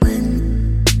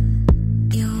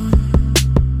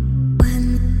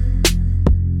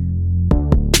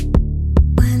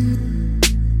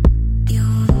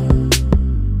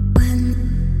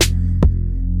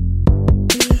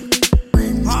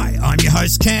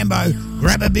Sambo,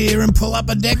 grab a beer and pull up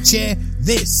a deck chair.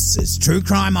 This is True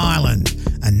Crime Island,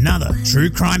 another true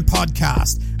crime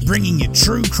podcast, bringing you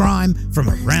true crime from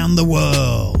around the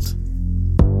world.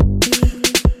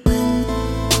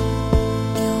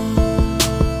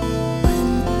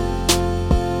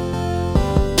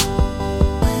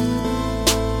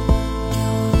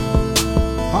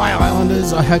 Hi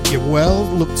Islanders, I hope you're well.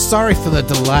 Look, sorry for the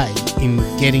delay in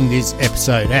getting this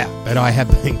episode out, but I have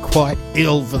been quite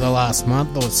ill for the last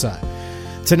month or so.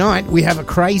 Tonight we have a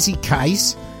crazy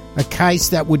case, a case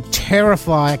that would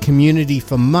terrify a community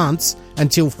for months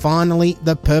until finally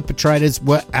the perpetrators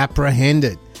were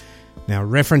apprehended. Now,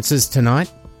 references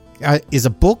tonight is a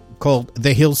book called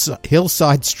The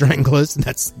Hillside Stranglers, and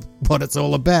that's what it's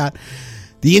all about.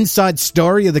 The inside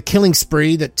story of the killing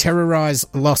spree that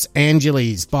terrorized Los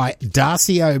Angeles by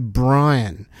Darcy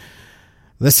O'Brien.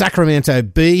 The Sacramento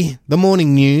Bee, the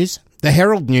Morning News, the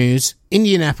Herald News,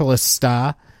 Indianapolis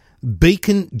Star,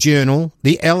 Beacon Journal,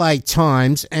 the LA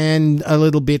Times, and a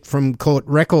little bit from Court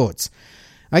Records.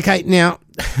 Okay, now,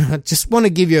 I just want to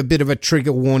give you a bit of a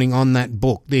trigger warning on that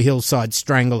book, The Hillside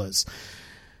Stranglers.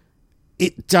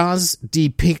 It does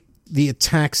depict the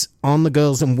attacks on the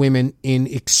girls and women in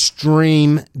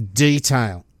extreme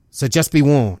detail. So just be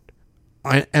warned.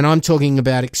 And I'm talking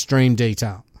about extreme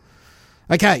detail.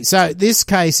 Okay, so this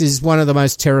case is one of the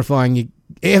most terrifying you're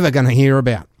ever going to hear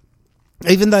about.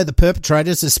 Even though the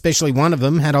perpetrators, especially one of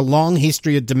them, had a long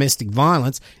history of domestic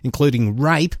violence, including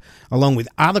rape, along with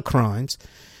other crimes,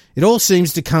 it all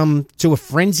seems to come to a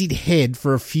frenzied head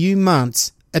for a few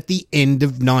months at the end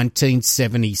of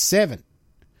 1977.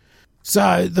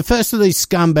 So, the first of these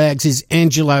scumbags is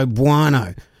Angelo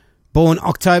Buono, born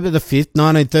October the 5th,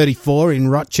 1934 in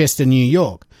Rochester, New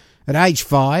York. At age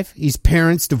 5, his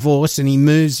parents divorce and he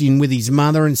moves in with his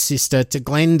mother and sister to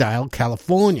Glendale,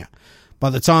 California. By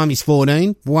the time he's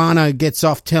 14, Buono gets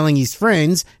off telling his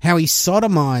friends how he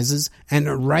sodomizes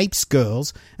and rapes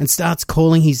girls and starts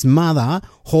calling his mother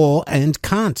whore and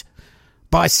cunt.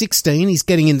 By 16, he's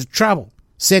getting into trouble,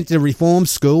 sent to reform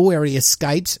school where he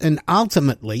escapes, and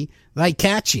ultimately they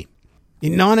catch him.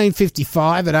 In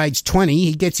 1955, at age 20,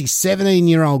 he gets his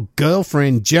 17-year-old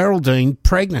girlfriend Geraldine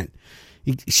pregnant.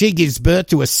 She gives birth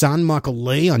to a son, Michael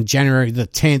Lee, on January the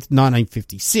 10th,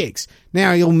 1956.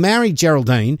 Now, he'll marry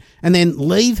Geraldine and then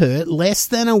leave her less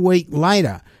than a week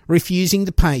later, refusing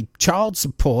to pay child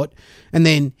support, and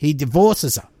then he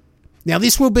divorces her. Now,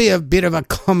 this will be a bit of a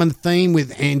common theme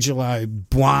with Angelo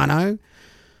Buono.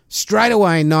 Straight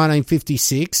away in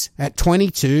 1956, at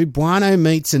 22, Buono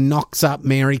meets and knocks up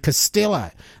Mary Costello.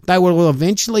 They will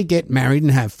eventually get married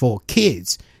and have 4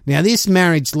 kids. Now, this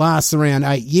marriage lasts around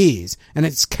 8 years, and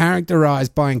it's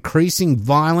characterised by increasing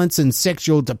violence and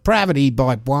sexual depravity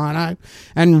by Buono,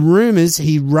 and rumours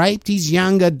he raped his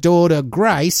younger daughter,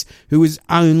 Grace, who was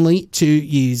only 2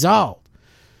 years old.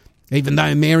 Even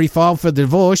though Mary filed for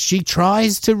divorce, she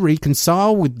tries to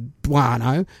reconcile with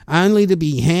Buono, only to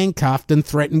be handcuffed and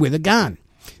threatened with a gun.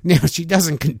 Now, she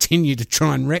doesn't continue to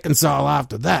try and reconcile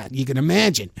after that, you can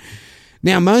imagine.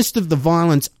 Now, most of the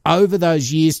violence over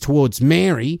those years towards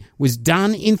Mary was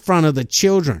done in front of the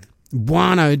children.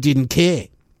 Buono didn't care.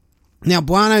 Now,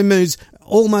 Buono moves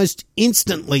almost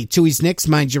instantly to his next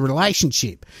major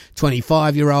relationship,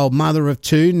 25-year-old mother of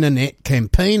 2, Nanette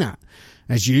Campina.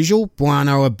 As usual,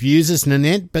 Buono abuses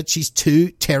Nanette, but she's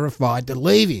too terrified to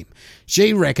leave him.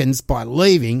 She reckons by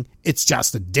leaving, it's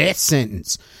just a death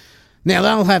sentence. Now,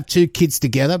 they'll have 2 kids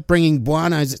together, bringing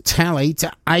Buono's tally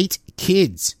to 8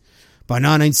 kids. By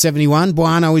 1971,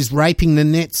 Buono is raping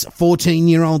Nanette's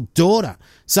 14-year-old daughter,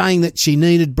 saying that she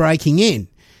needed breaking in.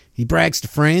 He brags to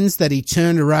friends that he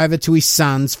turned her over to his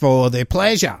sons for their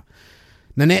pleasure.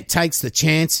 Nanette takes the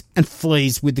chance and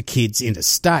flees with the kids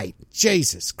interstate.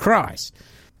 Jesus Christ.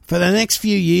 For the next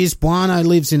few years, Buono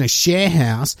lives in a share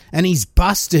house and he's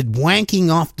busted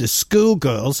wanking off to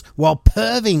schoolgirls while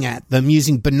perving at them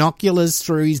using binoculars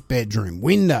through his bedroom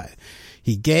window.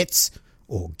 He gets,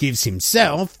 or gives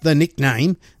himself, the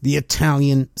nickname, the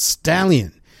Italian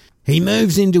Stallion. He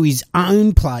moves into his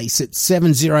own place at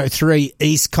 703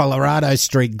 East Colorado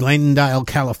Street, Glendale,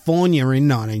 California in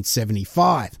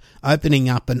 1975, opening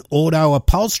up an auto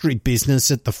upholstery business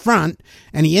at the front,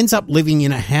 and he ends up living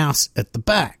in a house at the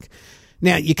back.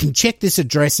 Now, you can check this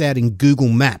address out in Google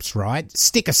Maps, right?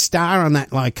 Stick a star on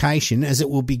that location as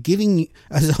I'll be giving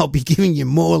you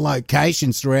more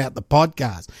locations throughout the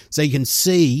podcast so you can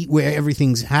see where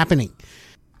everything's happening.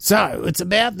 So, it's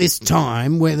about this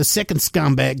time where the second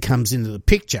scumbag comes into the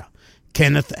picture,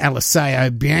 Kenneth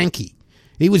Eliseo Bianchi.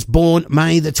 He was born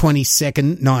May the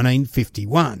 22nd,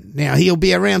 1951. Now, he'll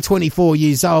be around 24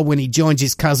 years old when he joins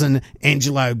his cousin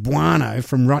Angelo Buono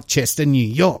from Rochester, New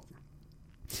York.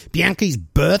 Bianchi's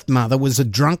birth mother was a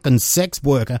drunken sex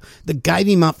worker that gave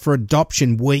him up for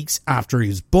adoption weeks after he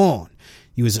was born.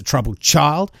 He was a troubled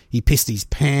child, he pissed his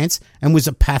pants, and was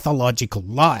a pathological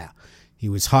liar. He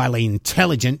was highly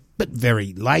intelligent, but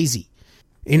very lazy.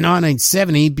 In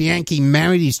 1970, Bianchi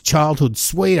married his childhood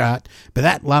sweetheart, but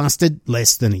that lasted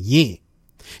less than a year.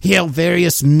 He held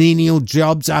various menial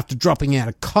jobs after dropping out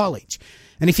of college,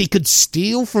 and if he could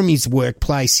steal from his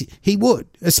workplace, he would,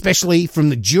 especially from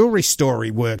the jewelry store he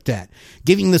worked at,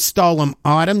 giving the stolen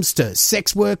items to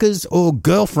sex workers or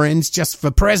girlfriends just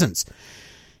for presents.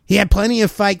 He had plenty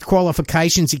of fake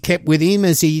qualifications he kept with him,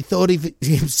 as he thought of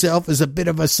himself as a bit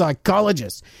of a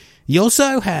psychologist. He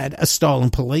also had a stolen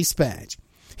police badge.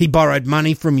 He borrowed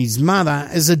money from his mother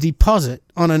as a deposit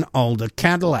on an older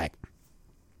Cadillac.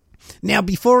 Now,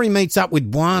 before he meets up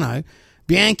with Buono,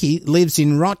 Bianchi lives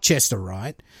in Rochester,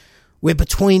 right, where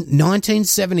between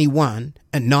 1971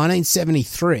 and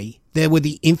 1973 there were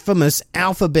the infamous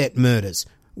Alphabet murders,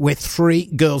 where 3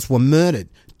 girls were murdered,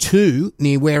 2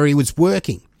 near where he was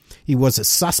working. He was a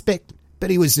suspect,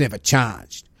 but he was never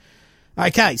charged.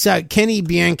 Okay, so Kenny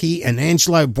Bianchi and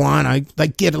Angelo Buono, they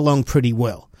get along pretty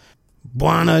well.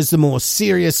 Buono's the more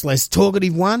serious, less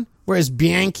talkative one, whereas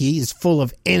Bianchi is full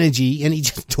of energy and he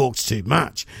just talks too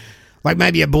much. Like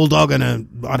maybe a bulldog and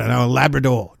a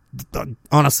Labrador.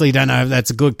 Honestly, don't know if that's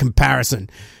a good comparison.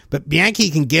 But Bianchi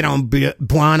can get on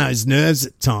Buono's nerves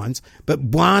at times,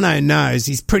 but Buono knows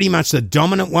he's pretty much the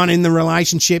dominant one in the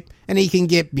relationship, and he can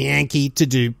get Bianchi to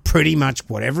do pretty much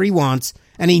whatever he wants,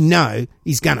 and he knows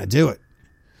he's going to do it.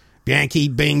 Bianchi,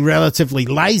 being relatively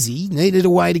lazy, needed a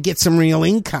way to get some real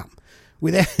income.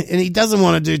 And he doesn't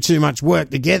want to do too much work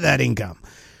to get that income.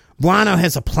 Buono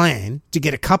has a plan to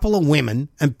get a couple of women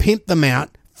and pimp them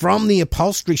out from the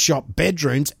upholstery shop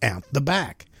bedrooms out the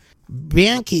back.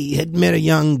 Bianchi had met a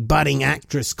young budding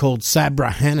actress called Sabra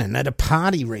Hannon at a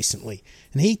party recently,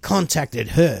 and he contacted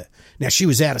her. Now, she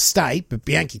was out of state, but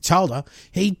Bianchi told her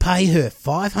he'd pay her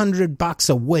 $500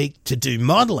 a week to do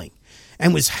modelling,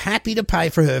 and was happy to pay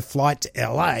for her flight to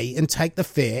LA and take the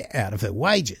fare out of her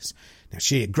wages. Now,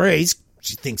 she agrees.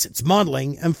 She thinks it's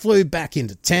modelling, and flew back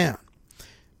into town.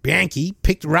 Bianchi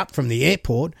picked her up from the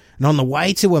airport, and on the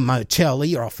way to a motel,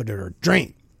 he offered her a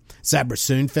drink. Sabra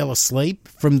soon fell asleep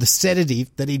from the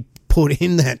sedative that he'd put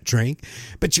in that drink,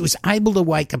 but she was able to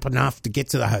wake up enough to get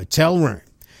to the hotel room.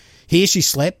 Here she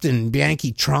slept, and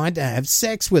Bianchi tried to have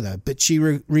sex with her, but she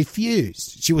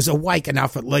refused. She was awake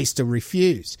enough at least to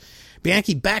refuse.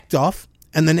 Bianchi backed off,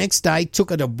 and the next day took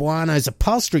her to Buono's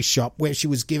upholstery shop, where she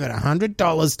was given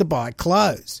 $100 to buy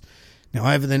clothes.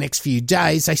 Now, over the next few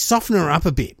days, they soften her up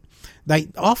a bit. They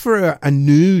offer her a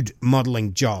nude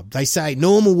modelling job. They say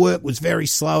normal work was very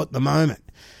slow at the moment.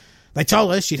 They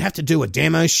told her she'd have to do a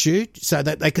demo shoot so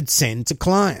that they could send to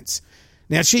clients.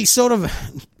 Now, she sort of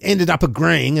ended up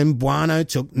agreeing, and Buono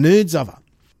took nudes of her.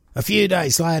 A few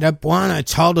days later, Buono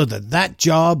told her that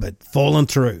job had fallen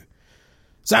through.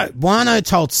 So Buono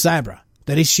told Sabra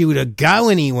that if she were to go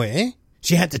anywhere,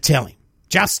 she had to tell him,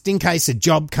 just in case a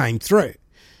job came through.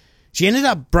 She ended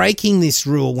up breaking this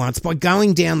rule once by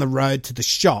going down the road to the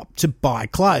shop to buy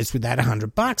clothes with that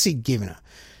 $100 he'd given her.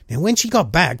 Now, when she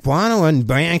got back, Buono and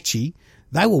Bianchi,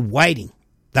 they were waiting.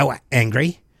 They were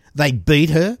angry. They beat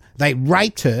her. They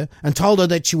raped her and told her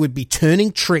that she would be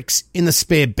turning tricks in the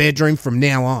spare bedroom from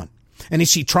now on. And if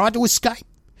she tried to escape,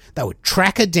 they would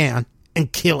track her down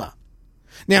and kill her.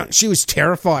 Now, she was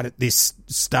terrified at this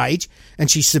stage, and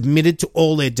she submitted to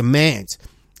all their demands.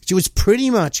 She was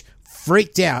pretty much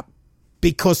freaked out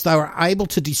because they were able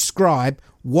to describe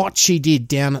what she did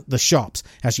down at the shops,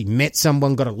 how she met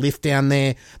someone, got a lift down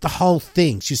there, the whole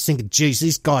thing. She was thinking, geez,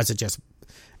 these guys are just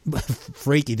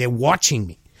freaky. They're watching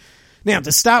me. Now,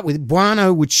 to start with,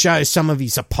 Buono would show some of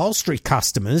his upholstery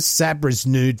customers Sabra's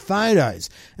nude photos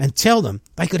and tell them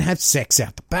they could have sex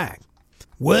out the back.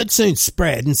 Word soon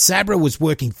spread, and Sabra was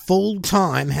working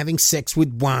full-time having sex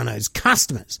with Buono's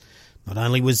customers. Not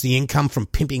only was the income from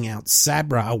pimping out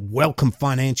Sabra a welcome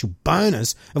financial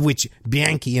bonus, of which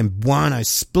Bianchi and Buono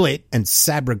split and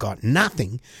Sabra got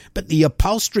nothing, but the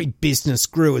upholstery business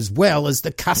grew as well as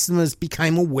the customers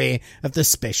became aware of the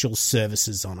special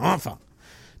services on offer.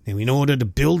 Now, in order to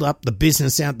build up the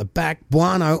business out the back,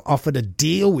 Buono offered a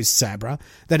deal with Sabra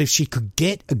that if she could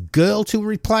get a girl to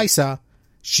replace her,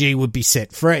 she would be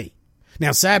set free.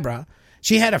 Now, Sabra,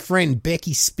 she had a friend,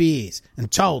 Becky Spears, and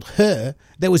told her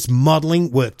there was modelling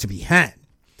work to be had.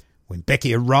 When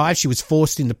Becky arrived, she was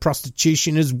forced into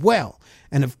prostitution as well,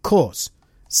 and of course,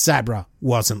 Sabra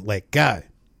wasn't let go.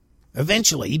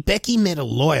 Eventually, Becky met a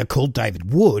lawyer called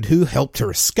David Wood who helped her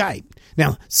escape.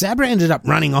 Now, Sabra ended up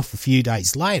running off a few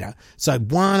days later, so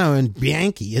Buono and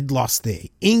Bianchi had lost their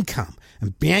income,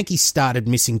 and Bianchi started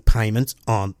missing payments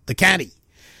on the caddy.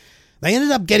 They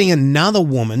ended up getting another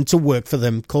woman to work for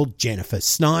them called Jennifer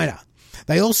Snyder.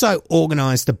 They also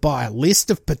organised to buy a list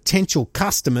of potential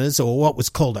customers, or what was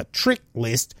called a trick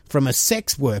list, from a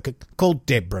sex worker called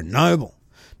Deborah Noble.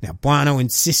 Now, Buono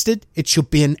insisted it should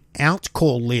be an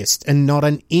out-call list and not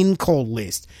an in-call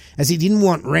list, as he didn't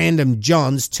want random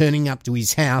Johns turning up to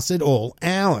his house at all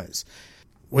hours.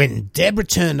 When Deborah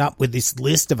turned up with this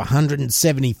list of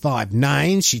 175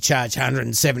 names she charged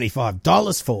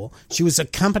 $175 for, she was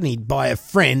accompanied by a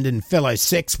friend and fellow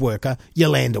sex worker,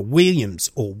 Yolanda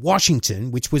Williams, or Washington,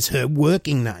 which was her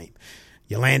working name.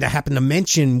 Yolanda happened to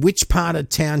mention which part of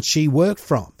town she worked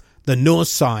from, the north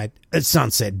side of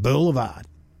Sunset Boulevard.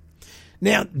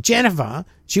 Now, Jennifer,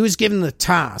 she was given the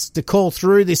task to call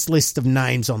through this list of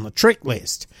names on the trick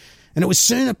list, and it was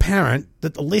soon apparent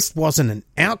that the list wasn't an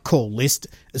out-call list,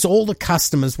 as all the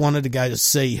customers wanted to go to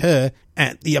see her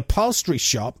at the upholstery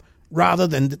shop rather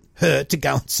than her to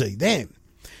go and see them.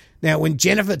 Now, when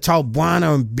Jennifer told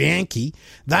Buono and Bianchi,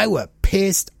 they were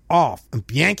pissed off, and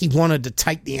Bianchi wanted to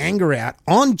take the anger out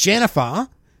on Jennifer,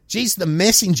 she's the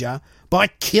messenger, by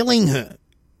killing her.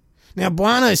 Now,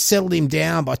 Buono settled him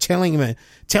down by telling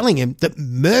him that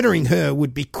murdering her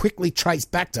would be quickly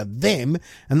traced back to them,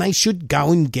 and they should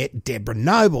go and get Deborah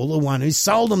Noble, the one who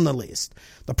sold them the list.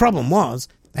 The problem was,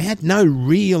 they had no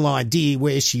real idea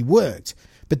where she worked,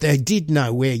 but they did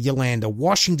know where Yolanda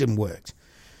Washington worked.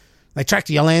 They tracked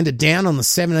Yolanda down on the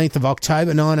 17th of October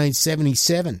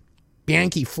 1977.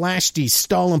 Bianchi flashed his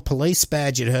stolen police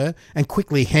badge at her and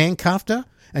quickly handcuffed her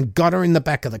and got her in the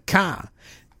back of the car.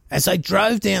 As they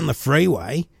drove down the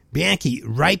freeway, Bianchi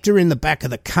raped her in the back of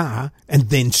the car and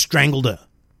then strangled her.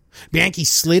 Bianchi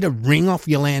slid a ring off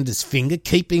Yolanda's finger,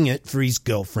 keeping it for his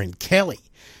girlfriend Kelly.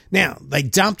 Now, they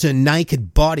dumped her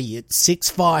naked body at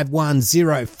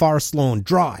 6510 Forest Lawn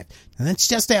Drive, and that's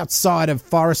just outside of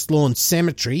Forest Lawn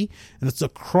Cemetery, and it's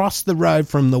across the road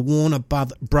from the Warner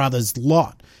Brothers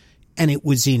lot, and it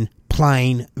was in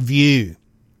plain view.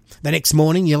 The next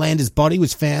morning, Yolanda's body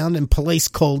was found and police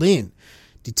called in.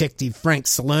 Detective Frank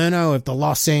Salerno of the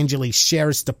Los Angeles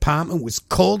Sheriff's Department was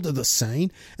called to the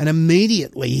scene, and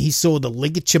immediately he saw the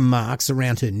ligature marks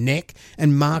around her neck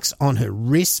and marks on her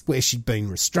wrists where she'd been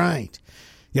restrained.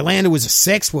 Yolanda was a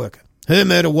sex worker. Her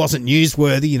murder wasn't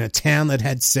newsworthy in a town that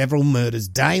had several murders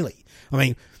daily. I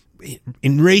mean,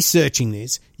 in researching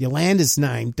this, Yolanda's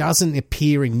name doesn't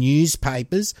appear in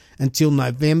newspapers until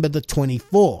November the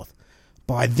 24th.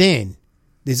 By then,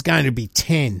 there's going to be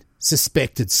 10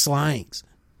 suspected slayings.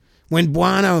 When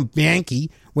Buono and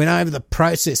Bianchi went over the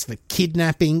process for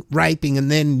kidnapping, raping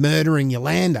and then murdering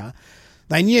Yolanda,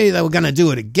 they knew they were going to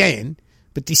do it again,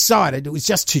 but decided it was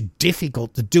just too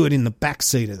difficult to do it in the back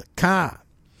seat of the car.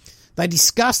 They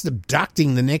discussed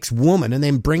abducting the next woman and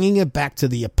then bringing her back to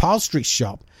the upholstery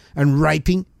shop and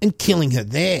raping and killing her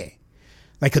there.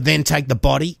 They could then take the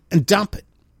body and dump it.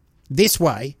 This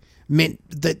way meant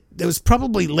that there was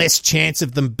probably less chance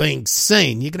of them being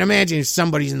seen. You can imagine if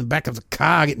somebody's in the back of the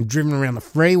car getting driven around the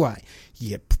freeway,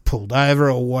 you get pulled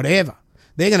over or whatever.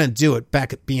 They're going to do it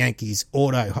back at Bianchi's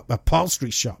auto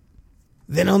upholstery shop.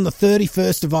 Then on the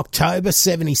 31st of October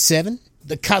 77,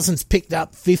 the cousins picked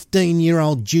up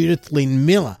 15-year-old Judith Lynn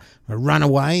Miller, a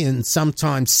runaway and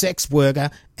sometimes sex worker,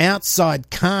 outside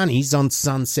Carney's on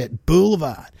Sunset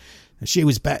Boulevard. She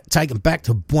was taken back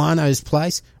to Buono's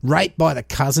place, raped by the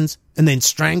cousins, and then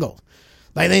strangled.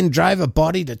 They then drove a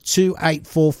body to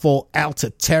 2844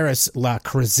 Alta Terrace La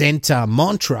Crescenta,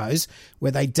 Montrose,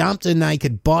 where they dumped her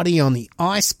naked body on the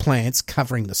ice plants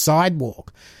covering the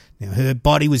sidewalk. Now, her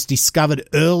body was discovered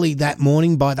early that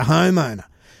morning by the homeowner.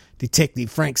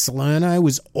 Detective Frank Salerno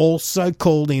was also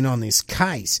called in on this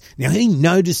case. Now, he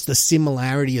noticed the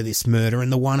similarity of this murder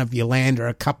and the one of Yolanda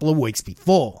a couple of weeks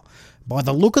before. By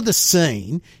the look of the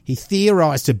scene, he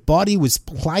theorised her body was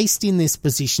placed in this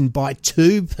position by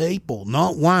two people,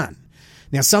 not one.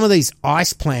 Now, some of these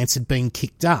ice plants had been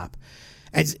kicked up.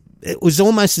 It was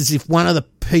almost as if one of the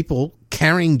people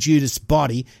carrying Judith's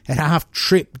body had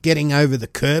half-tripped getting over the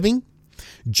curbing.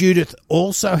 Judith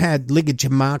also had ligature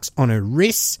marks on her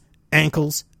wrists,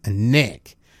 ankles and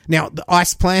neck. Now, the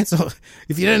ice plants,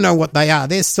 if you don't know what they are,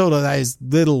 they're sort of those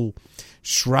little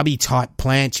shrubby type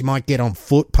plants you might get on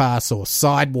footpaths or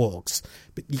sidewalks,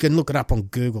 but you can look it up on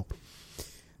Google.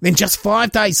 Then just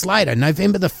 5 days later,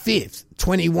 November the 5th,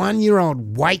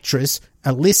 21-year-old waitress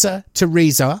Alyssa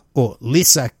Teresa, or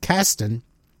Lissa Caston,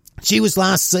 She was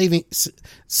last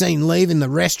seen leaving the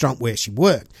restaurant where she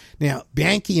worked. Now,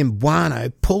 Bianchi and Buono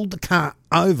pulled the car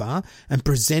over and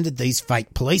presented these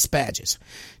fake police badges.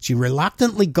 She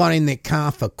reluctantly got in their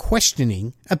car for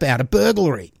questioning about a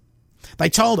burglary. They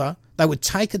told her they would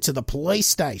take her to the police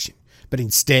station, but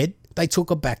instead they took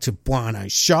her back to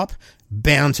Buono's shop,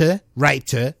 bound her,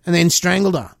 raped her, and then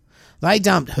strangled her. They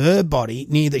dumped her body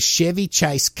near the Chevy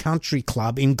Chase Country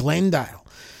Club in Glendale.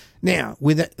 Now,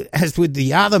 as with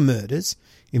the other murders,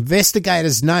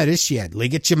 investigators noticed she had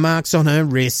ligature marks on her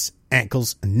wrists,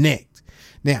 ankles and neck.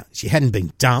 Now, she hadn't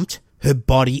been dumped. Her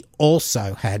body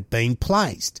also had been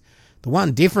placed. The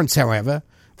one difference, however,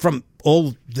 from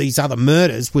all these other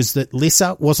murders was that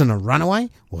Lissa wasn't a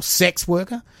runaway or sex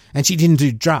worker, and she didn't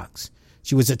do drugs.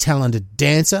 She was a talented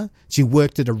dancer. She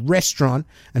worked at a restaurant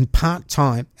and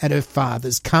part-time at her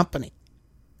father's company.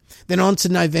 Then on to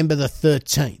November the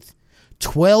 13th.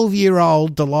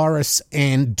 12-year-old Dolores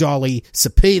Ann Dolly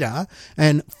Cepeda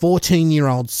and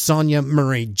 14-year-old Sonia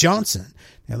Marie Johnson.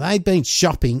 Now, they'd been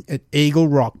shopping at Eagle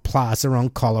Rock Plaza on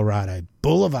Colorado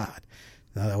Boulevard.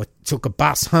 Now, they took a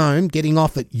bus home, getting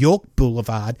off at York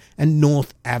Boulevard and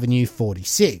North Avenue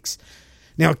 46.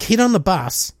 Now, a kid on the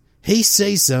bus, he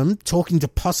sees them talking to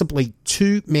possibly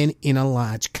two men in a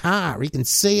large car. He can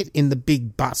see it in the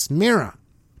big bus mirror.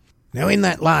 Now, in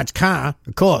that large car,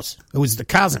 of course, it was the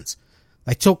cousins.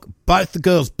 They took both the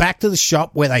girls back to the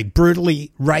shop where they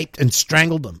brutally raped and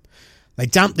strangled them. They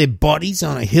dumped their bodies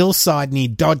on a hillside near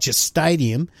Dodger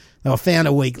Stadium. They were found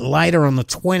a week later on the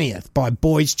 20th by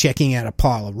boys checking out a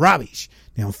pile of rubbish.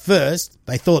 Now, first,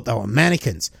 they thought they were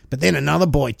mannequins, but then another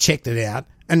boy checked it out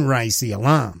and raised the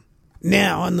alarm.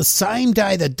 Now, on the same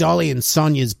day that Dolly and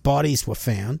Sonia's bodies were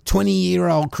found,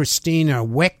 20-year-old Christina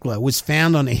Weckler was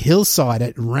found on a hillside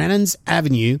at Rannans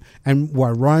Avenue and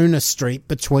Warona Street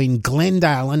between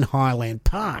Glendale and Highland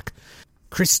Park.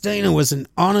 Christina was an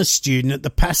honours student at the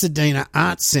Pasadena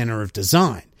Arts Centre of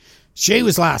Design. She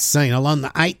was last seen along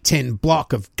the 810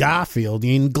 block of Garfield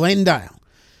in Glendale.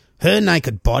 Her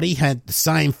naked body had the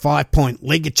same 5-point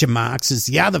ligature marks as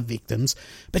the other victims,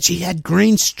 but she had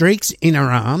green streaks in her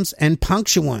arms and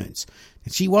puncture wounds.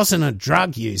 She wasn't a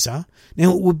drug user.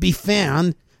 Now, it would be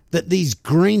found that these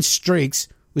green streaks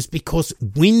was because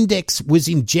Windex was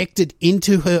injected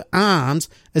into her arms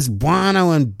as Buono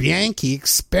and Bianchi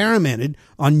experimented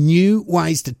on new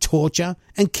ways to torture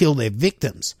and kill their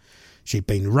victims. She'd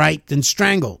been raped and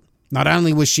strangled. Not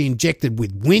only was she injected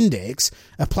with Windex,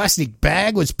 a plastic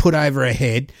bag was put over her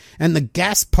head, and the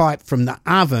gas pipe from the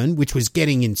oven, which was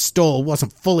getting installed,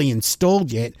 wasn't fully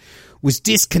installed yet, was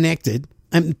disconnected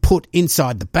and put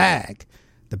inside the bag.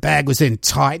 The bag was then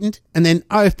tightened and then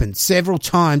opened several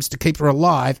times to keep her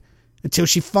alive until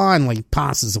she finally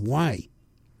passes away.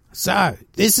 So,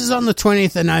 this is on the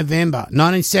 20th of November,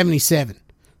 1977.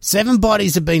 7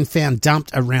 bodies have been found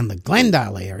dumped around the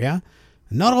Glendale area.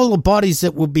 Not all the bodies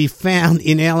that will be found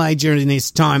in LA during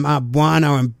this time are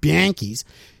Buono and Bianchi's.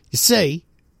 You see,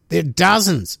 there are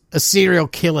dozens of serial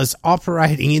killers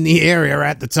operating in the area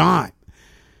at the time.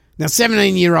 Now,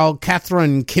 17-year-old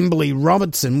Catherine Kimberly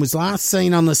Robertson was last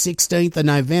seen on the 16th of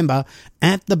November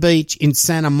at the beach in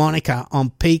Santa Monica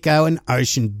on Pico and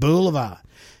Ocean Boulevard.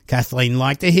 Kathleen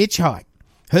liked to hitchhike.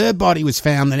 Her body was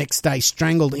found the next day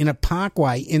strangled in a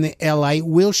parkway in the LA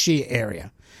Wilshire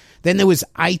area. Then there was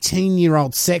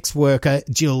 18-year-old sex worker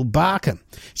Jill Barkham.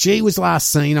 She was last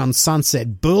seen on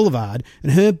Sunset Boulevard,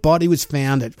 and her body was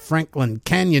found at Franklin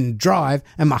Canyon Drive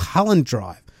and Mulholland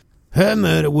Drive. Her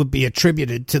murder would be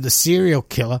attributed to the serial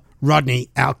killer Rodney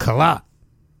Alcala.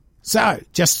 So,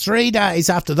 just 3 days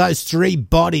after those 3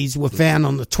 bodies were found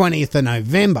on the 20th of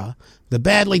November, the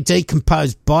badly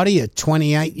decomposed body of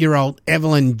 28-year-old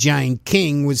Evelyn Jane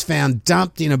King was found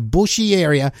dumped in a bushy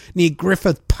area near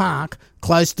Griffith Park,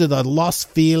 close to the Los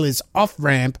Feliz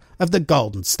off-ramp of the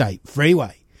Golden State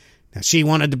Freeway. Now, she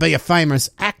wanted to be a famous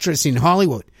actress in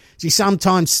Hollywood. She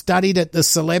sometimes studied at the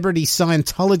Celebrity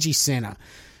Scientology Center.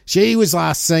 She was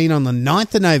last seen on the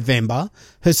 9th of November.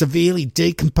 Her severely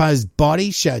decomposed body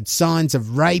showed signs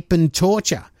of rape and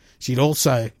torture. She'd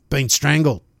also been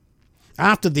strangled.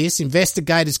 After this,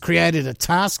 investigators created a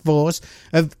task force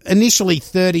of initially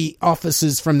 30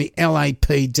 officers from the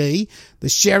LAPD, the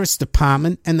Sheriff's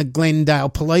Department and the Glendale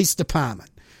Police Department.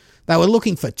 They were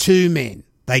looking for 2 men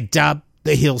they dubbed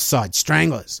the Hillside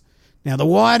Stranglers. Now, the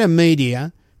wider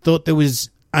media thought there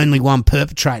was only one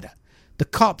perpetrator. The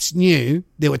cops knew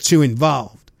there were 2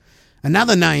 involved.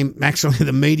 Another name, actually,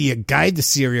 the media gave the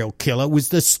serial killer was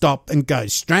the Stop and Go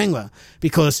Strangler,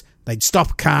 because they'd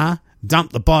stop a car,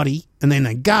 dump the body, and then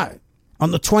they'd go. On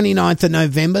the 29th of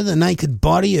November, the naked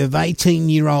body of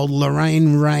 18-year-old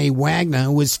Lorraine Ray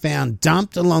Wagner was found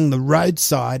dumped along the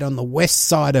roadside on the west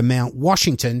side of Mount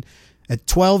Washington at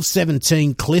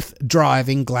 1217 Cliff Drive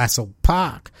in Glassell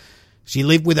Park. She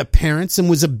lived with her parents and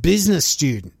was a business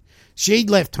student.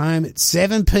 She'd left home at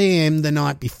 7 p.m. the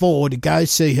night before to go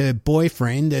see her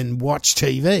boyfriend and watch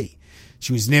TV.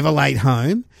 She was never late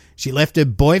home. She left her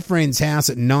boyfriend's house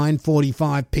at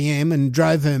 9:45 p.m. and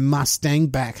drove her Mustang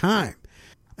back home.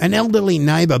 An elderly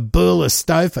neighbour, Burla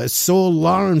Stouffer, saw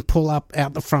Lauren pull up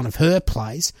out the front of her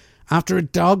place after a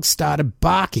dog started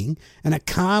barking and a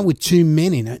car with two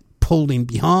men in it pulled in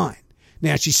behind.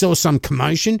 Now, she saw some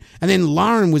commotion and then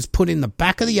Lauren was put in the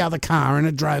back of the other car and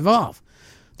it drove off.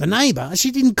 The neighbour,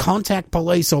 she didn't contact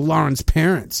police or Lauren's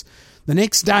parents. The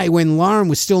next day, when Lauren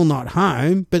was still not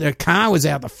home, but her car was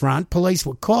out the front, police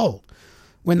were called.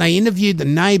 When they interviewed the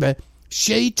neighbour,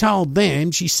 she told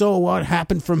them she saw what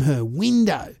happened from her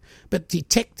window, but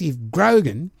Detective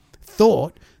Grogan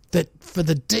thought that for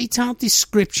the detailed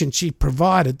description she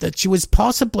provided that she was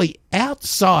possibly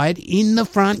outside in the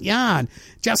front yard,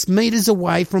 just metres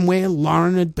away from where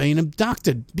Lauren had been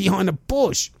abducted, behind a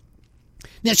bush.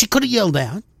 Now, she could have yelled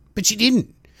out, but she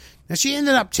didn't. Now, she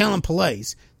ended up telling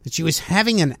police that she was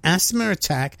having an asthma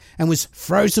attack and was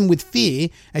frozen with fear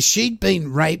as she'd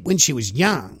been raped when she was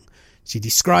young. She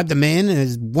described the men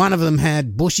as one of them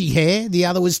had bushy hair, the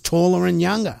other was taller and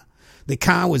younger. The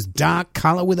car was dark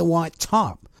colour with a white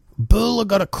top. Burla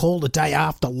got a call the day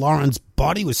after Lauren's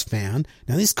body was found.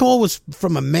 Now, this call was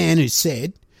from a man who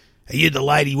said, "Are you the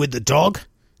lady with the dog?"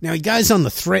 Now, he goes on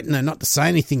to threaten her not to say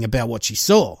anything about what she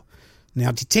saw.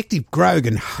 Now, Detective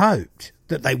Grogan hoped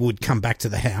that they would come back to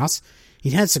the house.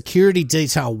 He'd had security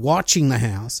detail watching the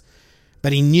house,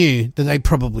 but he knew that they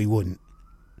probably wouldn't.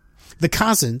 The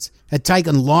cousins had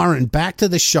taken Lauren back to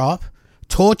the shop,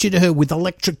 tortured her with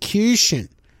electrocution.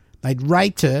 They'd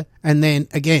raped her and then,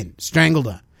 again, strangled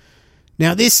her.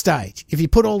 Now, at this stage, if you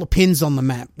put all the pins on the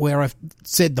map where I've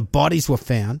said the bodies were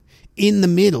found, in the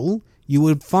middle you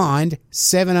would find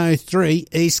 703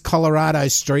 East Colorado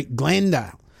Street,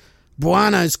 Glendale,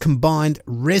 Buono's combined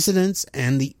residence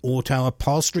and the auto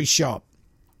upholstery shop.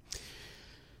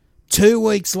 2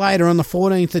 weeks later, on the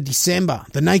 14th of December,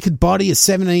 the naked body of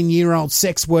 17-year-old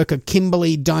sex worker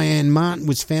Kimberly Diane Martin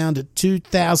was found at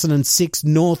 2006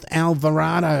 North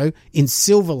Alvarado in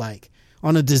Silver Lake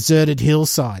on a deserted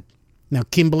hillside. Now,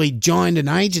 Kimberly joined an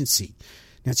agency.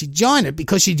 Now, she joined it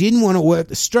because she didn't want to work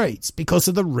the streets because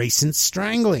of the recent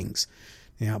stranglings.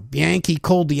 Now, Bianchi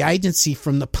called the agency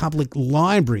from the public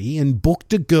library and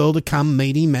booked a girl to come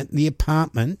meet him at an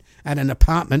apartment at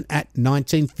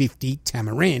 1950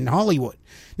 Tamarind, Hollywood.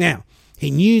 Now, he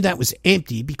knew that was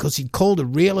empty because he'd called a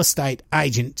real estate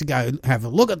agent to go have a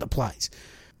look at the place.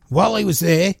 While he was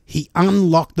there, he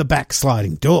unlocked the back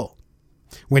sliding door.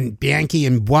 When Bianchi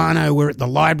and Buono were at the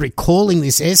library calling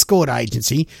this escort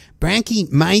agency, Bianchi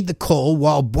made the call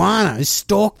while Buono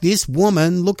stalked this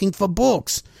woman looking for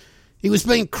books. He was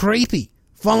being creepy,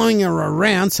 following her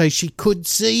around so she could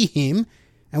see him,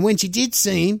 and when she did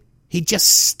see him, he'd just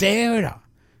stare at her.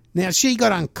 Now, she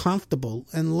got uncomfortable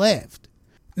and left.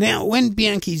 Now, when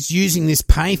Bianchi's using this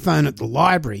payphone at the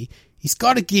library, he's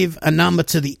got to give a number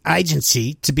to the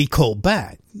agency to be called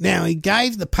back. Now, he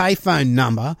gave the payphone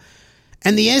number,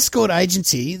 and the escort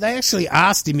agency, they actually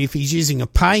asked him if he's using a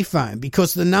payphone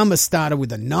because the number started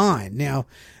with a 9. Now,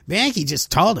 Bianchi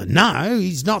just told her, no,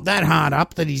 he's not that hard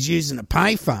up that he's using a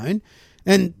payphone.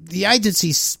 And the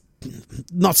agency's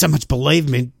not so much believed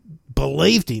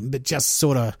him, but just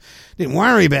sort of didn't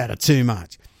worry about it too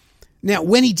much. Now,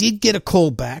 when he did get a call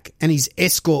back and his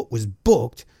escort was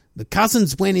booked, the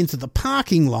cousins went into the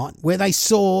parking lot where they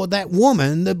saw that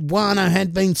woman that Buono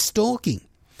had been stalking.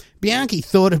 Bianchi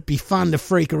thought it'd be fun to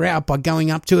freak her out by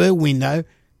going up to her window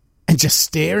and just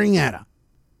staring at her.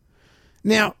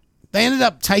 Now, they ended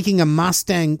up taking a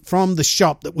Mustang from the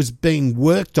shop that was being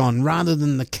worked on rather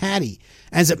than the caddy,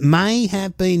 as it may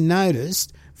have been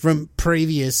noticed from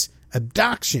previous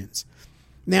abductions.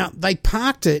 Now, they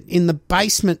parked it in the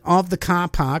basement of the car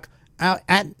park at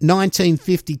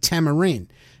 1950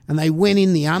 Tamarind, and they went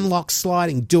in the unlocked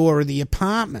sliding door of the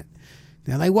apartment.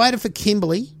 Now, they waited for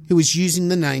Kimberly, who was using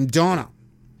the name Donna.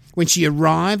 When she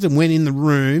arrived and went in the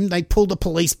room, they pulled a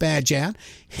police badge out,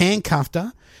 handcuffed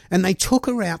her, and they took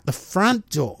her out the front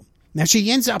door. Now,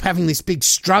 she ends up having this big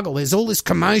struggle. There's all this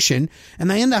commotion, and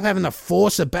they end up having to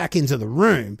force her back into the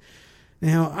room.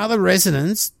 Now, other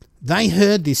residents, they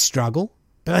heard this struggle,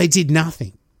 but they did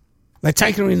nothing. They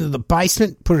take her into the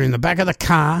basement, put her in the back of the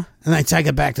car, and they take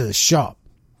her back to the shop.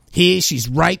 Here she's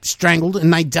raped, strangled,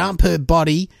 and they dump her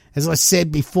body, as I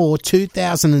said before,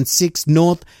 2006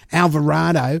 North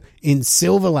Alvarado in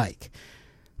Silver Lake.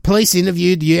 Police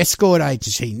interviewed the escort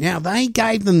agency. Now, they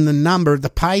gave them the number of the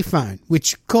payphone,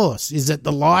 which, of course, is at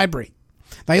the library.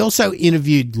 They also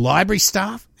interviewed library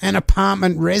staff and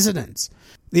apartment residents.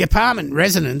 The apartment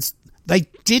residents, they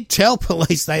did tell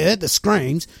police they heard the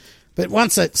screams, but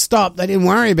once it stopped, they didn't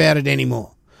worry about it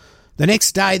anymore. The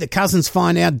next day, the cousins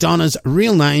find out Donna's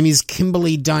real name is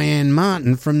Kimberly Diane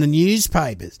Martin from the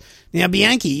newspapers. Now,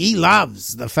 Bianchi, he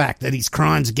loves the fact that his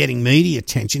crimes are getting media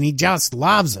attention. He just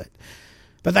loves it.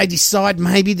 But they decide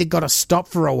maybe they've got to stop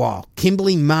for a while.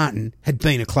 Kimberly Martin had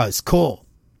been a close call.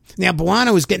 Now,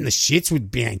 Buono was getting the shits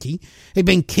with Bianchi. He'd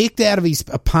been kicked out of his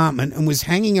apartment and was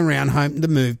hanging around hoping to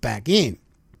move back in.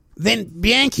 Then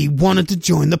Bianchi wanted to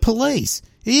join the police.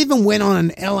 He even went on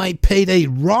an LAPD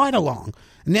ride-along.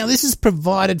 Now, this is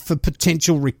provided for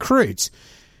potential recruits.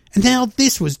 And now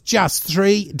this was just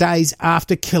 3 days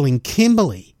after killing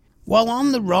Kimberly. While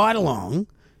on the ride-along,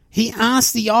 he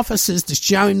asked the officers to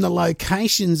show him the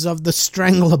locations of the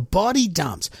Strangler body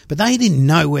dumps, but they didn't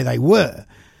know where they were.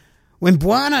 When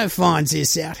Buono finds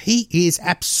this out, he is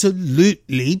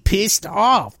absolutely pissed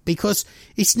off because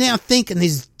he's now thinking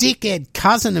this dickhead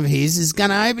cousin of his is going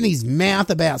to open his mouth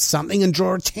about something and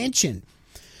draw attention.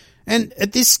 And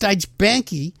at this stage,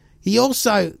 Bianchi, he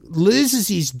also loses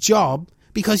his job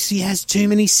because he has too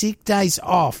many sick days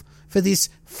off for this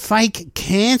fake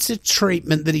cancer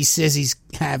treatment that he says he's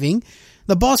having.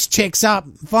 The boss checks up,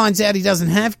 finds out he doesn't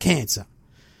have cancer.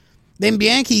 Then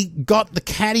Bianchi got the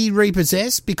caddy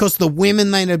repossessed because the women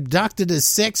they'd abducted as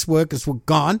sex workers were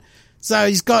gone, so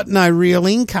he's got no real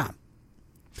income.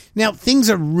 Now, things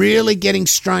are really getting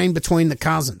strained between the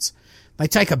cousins. They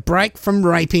take a break from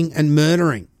raping and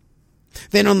murdering.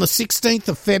 Then on the 16th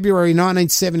of February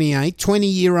 1978,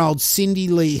 20-year-old Cindy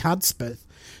Lee Hudspeth,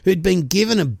 who'd been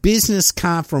given a business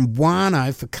car from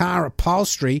Buono for car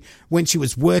upholstery when she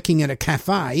was working at a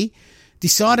cafe,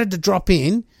 decided to drop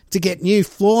in to get new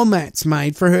floor mats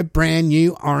made for her brand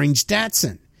new orange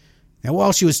Datsun. Now,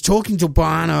 while she was talking to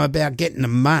Buono about getting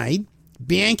them made,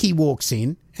 Bianchi walks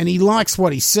in and he likes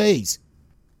what he sees.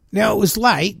 Now, it was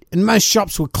late and most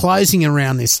shops were closing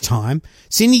around this time.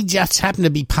 Cindy just happened to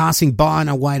be passing by on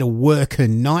her way to work her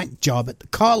night job at the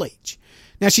college.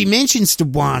 Now, she mentions to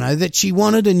Buono that she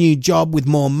wanted a new job with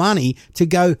more money to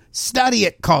go study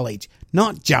at college,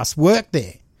 not just work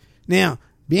there. Now,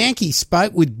 Bianchi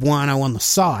spoke with Buono on the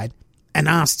side and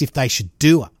asked if they should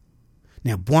do it.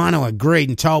 Now, Buono agreed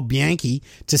and told Bianchi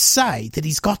to say that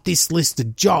he's got this list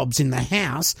of jobs in the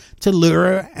house to lure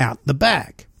her out the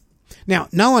back. Now,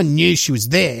 no one knew she was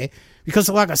there because,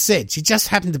 like I said, she just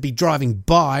happened to be driving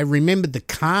by, remembered the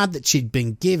card that she'd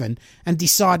been given, and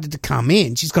decided to come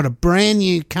in. She's got a brand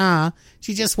new car.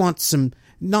 She just wants some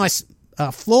nice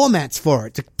floor mats for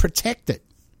it to protect it.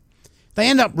 They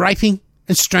end up raping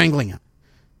and strangling her.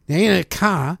 Now, in her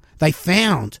car, they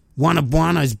found one of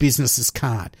Buono's business's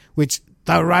card, which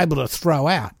they were able to throw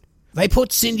out. They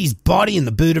put Cindy's body in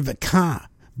the boot of the car.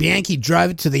 Bianchi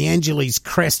drove it to the Angeles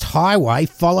Crest Highway,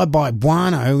 followed by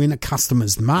Buono in a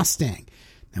customer's Mustang.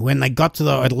 Now, when they got to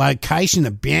the location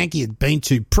that Bianchi had been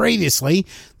to previously,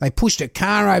 they pushed her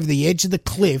car over the edge of the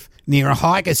cliff near a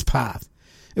hiker's path.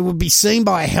 It would be seen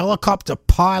by a helicopter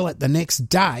pilot the next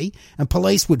day, and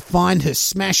police would find her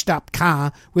smashed-up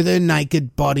car with her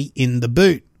naked body in the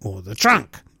boot, or the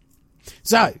trunk.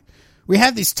 So, we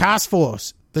have this task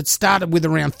force that started with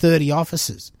around 30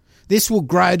 officers. This will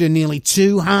grow to nearly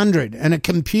 200, and a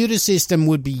computer system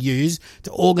would be used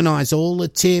to organise all the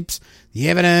tips, the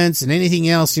evidence, and anything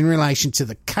else in relation to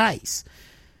the case.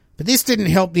 But this didn't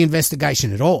help the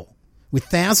investigation at all. With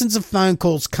thousands of phone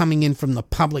calls coming in from the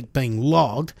public being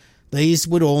logged, these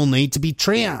would all need to be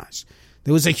triaged.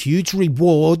 There was a huge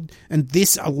reward, and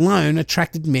this alone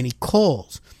attracted many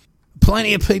calls.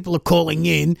 Plenty of people are calling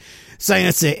in, saying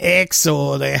it's their ex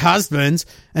or their husbands,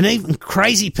 and even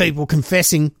crazy people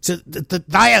confessing that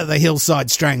they are the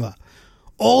Hillside Strangler.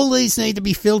 All these need to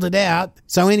be filtered out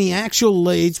so any actual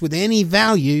leads with any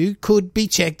value could be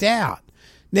checked out.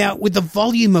 Now, with the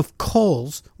volume of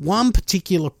calls, one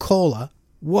particular caller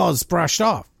was brushed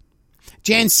off.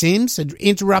 Jan Sims had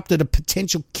interrupted a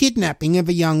potential kidnapping of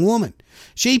a young woman.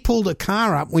 She pulled her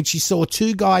car up when she saw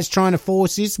two guys trying to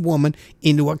force this woman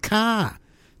into a car.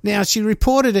 Now, she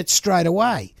reported it straight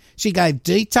away. She gave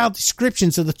detailed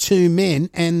descriptions of the two men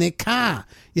and their car.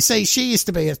 You see, she used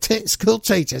to be a school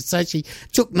teacher, so she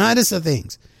took notice of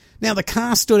things. Now, the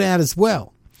car stood out as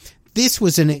well. This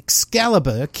was an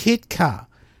Excalibur kit car.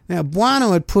 Now,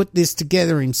 Bueno had put this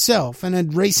together himself and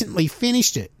had recently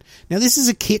finished it. Now, this is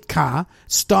a kit car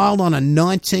styled on a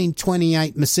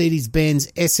 1928 Mercedes-Benz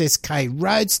SSK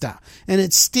Roadster, and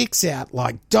it sticks out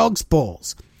like dog's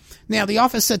balls. Now, the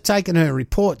officer taking her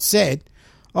report said,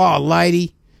 "Oh,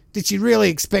 lady, did she really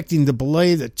expect him to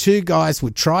believe that two guys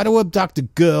would try to abduct a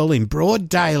girl in broad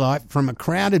daylight from a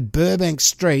crowded Burbank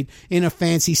street in a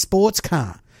fancy sports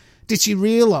car? Did she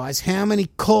realise how many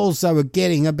calls they were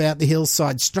getting about the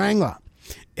Hillside Strangler?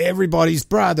 Everybody's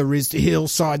brother is the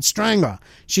Hillside Strangler.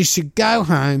 She should go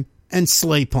home and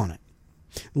sleep on it."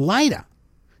 Later,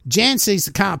 Jan sees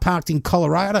the car parked in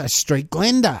Colorado Street,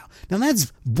 Glendale. Now,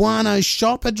 that's Buono's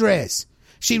shop address.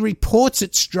 She reports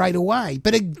it straight away,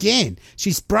 but again,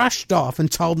 she's brushed off and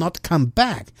told not to come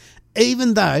back,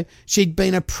 even though she'd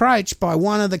been approached by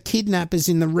one of the kidnappers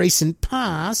in the recent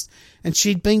past, and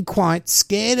she'd been quite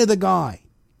scared of the guy.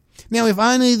 Now, if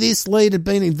only this lead had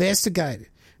been investigated,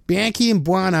 Bianchi and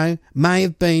Bueno may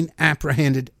have been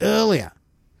apprehended earlier.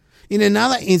 In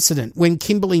another incident, when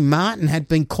Kimberly Martin had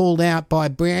been called out by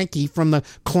Bianchi from the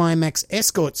Climax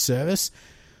Escort Service,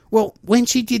 well, when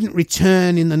she didn't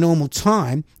return in the normal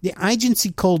time, the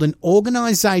agency called an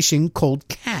organisation called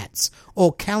CATS,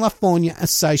 or California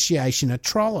Association of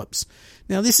Trollops.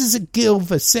 Now, this is a guild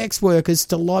for sex workers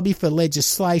to lobby for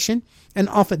legislation and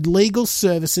offered legal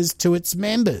services to its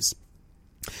members.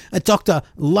 Dr.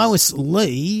 Lois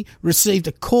Lee received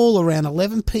a call around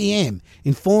 11 p.m.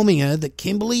 informing her that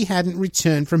Kimberly hadn't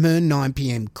returned from her 9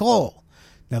 p.m. call.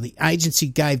 Now, the agency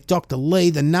gave Dr. Lee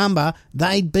the number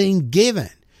they'd been given.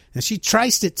 Now, she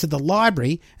traced it to the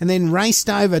library and then raced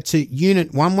over to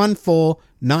Unit 114,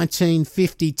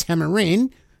 1950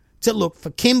 Tamarin to look for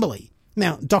Kimberly.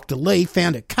 Now, Dr. Lee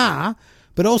found a car,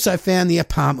 but also found the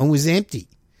apartment was empty.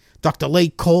 Dr. Lee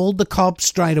called the cops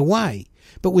straight away,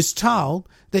 but was told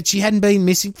that she hadn't been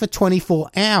missing for 24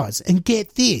 hours. And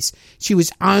get this, she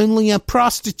was only a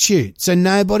prostitute, so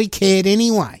nobody cared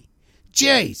anyway.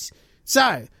 Jeez.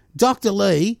 So, Dr.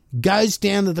 Lee goes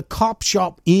down to the cop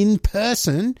shop in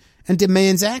person and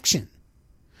demands action.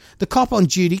 The cop on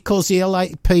duty calls the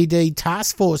LAPD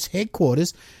Task Force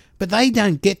headquarters, but they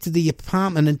don't get to the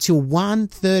apartment until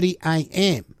 1:30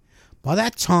 a.m. By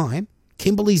that time,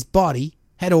 Kimberly's body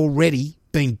had already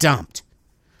been dumped.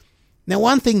 Now,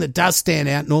 one thing that does stand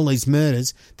out in all these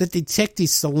murders that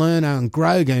Detectives Salerno and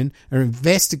Grogan are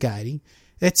investigating,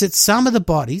 that's that some of the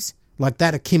bodies, like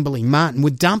that of Kimberly Martin, were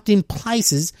dumped in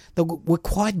places that were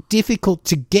quite difficult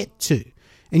to get to.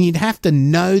 And you'd have to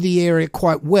know the area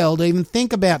quite well to even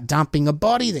think about dumping a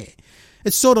body there.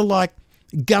 It's sort of like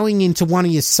going into one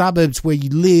of your suburbs where you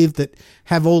live that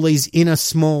have all these inner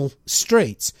small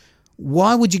streets.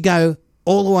 Why would you go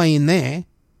all the way in there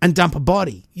and dump a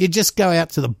body? You just go out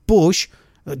to the bush,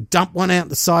 dump one out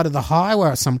the side of the highway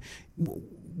or something.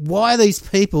 Why are these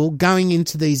people going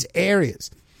into these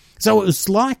areas? So it was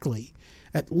likely,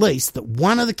 at least, that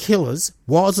one of the killers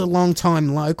was a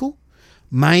long-time local,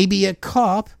 maybe a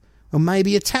cop, or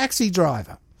maybe a taxi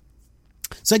driver.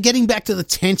 So getting back to the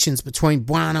tensions between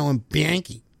Bueno and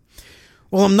Bianchi.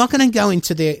 Well, I'm not going to go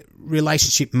into their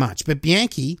relationship much, but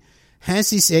Bianchi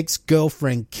has this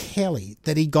ex-girlfriend, Kelly,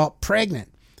 that he got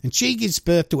pregnant, and she gives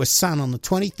birth to a son on the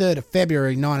 23rd of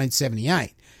February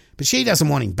 1978, but she doesn't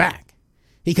want him back.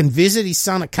 He can visit his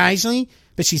son occasionally,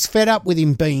 but she's fed up with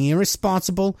him being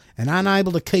irresponsible and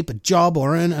unable to keep a job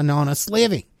or earn an honest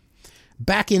living.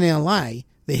 Back in LA,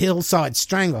 the Hillside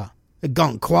Strangler had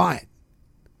gone quiet.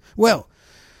 Well,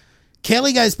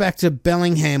 Kelly goes back to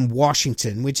Bellingham,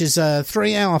 Washington, which is a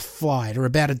 3-hour flight or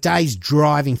about a day's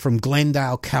driving from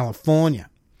Glendale, California.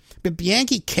 But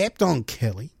Bianchi kept on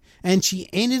Kelly, and she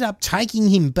ended up taking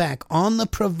him back on the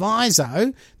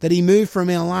proviso that he moved from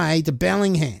LA to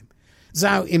Bellingham.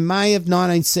 So in May of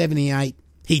 1978,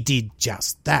 he did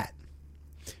just that.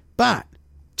 But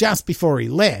just before he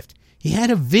left, he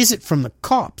had a visit from the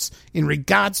cops in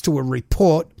regards to a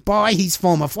report by his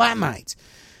former flatmates.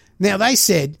 Now, they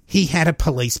said he had a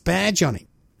police badge on him.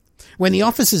 When the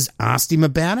officers asked him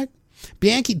about it,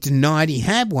 Bianchi denied he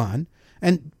had one,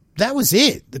 and that was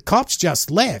it. The cops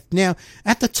just left. Now,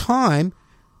 at the time,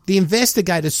 the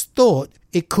investigators thought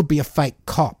it could be a fake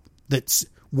cop that's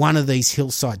one of these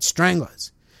Hillside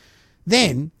Stranglers.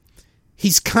 Then,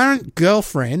 his current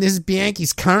girlfriend, this is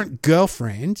Bianchi's current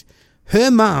girlfriend, her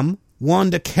mum,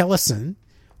 Wanda Kellison,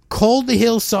 called the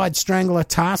Hillside Strangler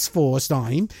task force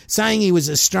on him, saying he was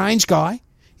a strange guy,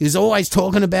 he was always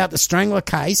talking about the Strangler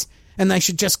case, and they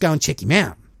should just go and check him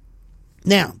out.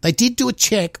 Now, they did do a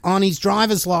check on his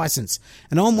driver's license,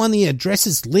 and on one of the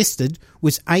addresses listed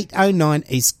was 809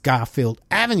 East Garfield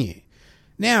Avenue.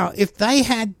 Now, if they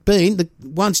had been the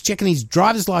ones checking his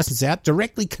driver's license out,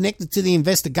 directly connected to the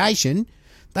investigation,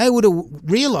 they would have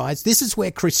realised this is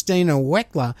where Christina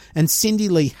Weckler and Cindy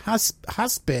Lee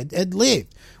Husband had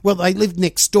lived. Well, they lived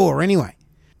next door anyway.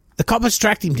 The coppers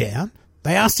tracked him down.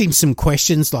 They asked him some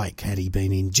questions like, had he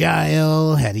been in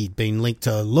jail? Had he been linked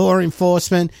to law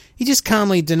enforcement? He just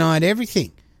calmly denied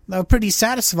everything. They were pretty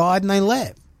satisfied and they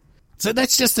left. So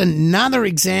that's just another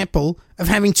example of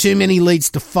having too many leads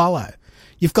to follow.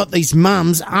 You've got these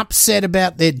mums upset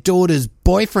about their daughter's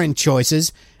boyfriend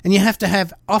choices, and you have to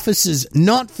have officers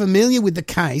not familiar with the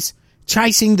case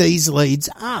chasing these leads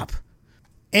up.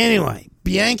 Anyway,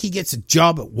 Bianchi gets a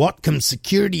job at Watcombe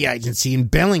Security Agency in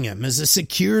Bellingham as a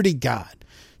security guard.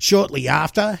 Shortly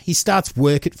after, he starts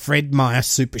work at Fred Meyer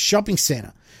Super Shopping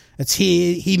Centre. It's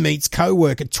here he meets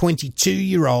co-worker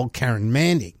 22-year-old Karen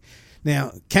Mandic.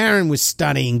 Now, Karen was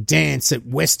studying dance at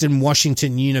Western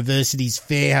Washington University's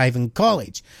Fairhaven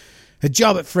College. Her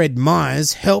job at Fred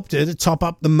Meyer's helped her to top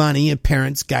up the money her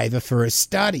parents gave her for her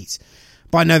studies.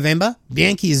 By November,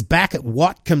 Bianchi is back at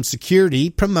Watcombe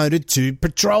Security, promoted to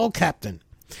patrol captain.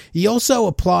 He also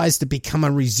applies to become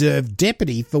a reserve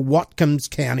deputy for Watcombe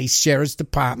County Sheriff's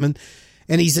Department,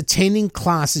 and he's attending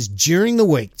classes during the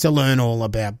week to learn all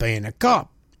about being a cop.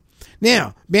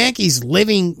 Now, Bianchi's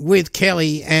living with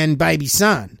Kelly and baby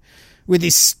son with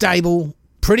his stable,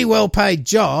 pretty well-paid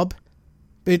job,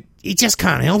 but he just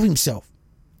can't help himself.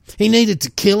 He needed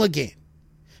to kill again.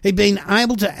 He'd been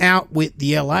able to outwit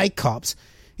the LA cops.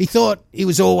 He thought he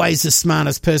was always the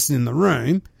smartest person in the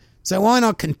room, so why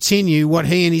not continue what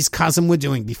he and his cousin were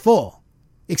doing before,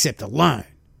 except alone?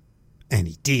 And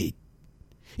he did.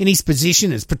 In his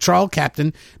position as patrol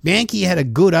captain, Bianchi had a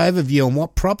good overview on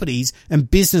what properties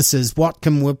and businesses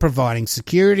Watcombe were providing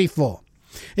security for.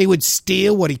 He would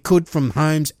steal what he could from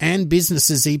homes and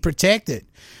businesses he protected,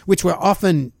 which were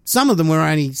often, some of them were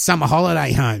only summer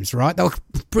holiday homes, right? They were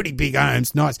pretty big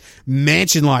homes, nice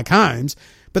mansion-like homes,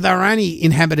 but they were only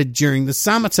inhabited during the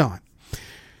summertime.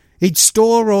 He'd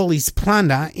store all his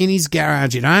plunder in his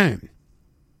garage at home.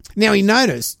 Now, he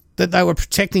noticed that they were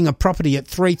protecting a property at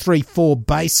 334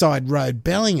 Bayside Road,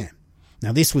 Bellingham.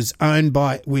 Now, this was owned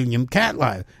by William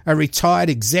Catlow, a retired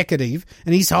executive,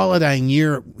 and he's holidaying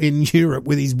in Europe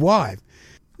with his wife.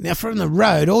 Now, from the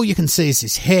road, all you can see is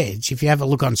this hedge if you have a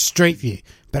look on Street View.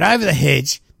 But over the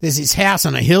hedge, there's his house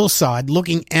on a hillside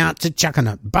looking out to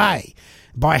Chuckanut Bay.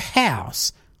 By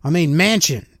house, I mean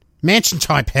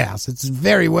mansion-type house. It's a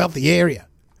very wealthy area.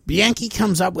 Bianchi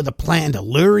comes up with a plan to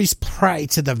lure his prey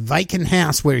to the vacant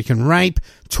house where he can rape,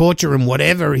 torture and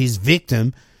whatever his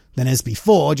victim, then as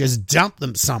before, just dump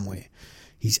them somewhere.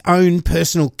 His own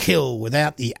personal kill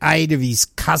without the aid of his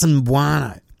cousin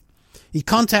Buono. He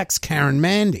contacts Karen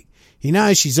Mandic. He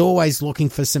knows she's always looking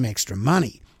for some extra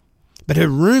money. But her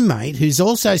roommate, who's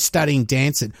also studying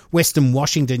dance at Western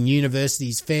Washington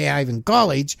University's Fairhaven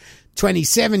College,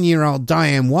 27-year-old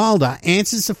Diane Wilder,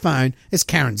 answers the phone as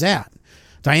Karen's out.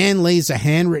 Diane leaves a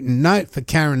handwritten note for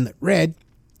Karen that read,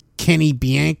 Kenny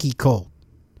Bianchi called.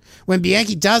 When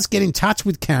Bianchi does get in touch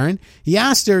with Karen, he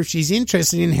asks her if she's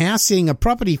interested in house-sitting a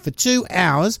property for 2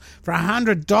 hours for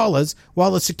 $100 while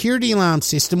the security alarm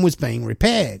system was being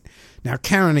repaired. Now,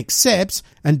 Karen accepts,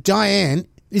 and Diane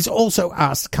is also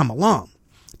asked to come along.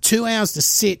 2 hours to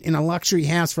sit in a luxury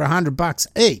house for $100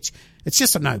 each. It's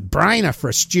just a no-brainer for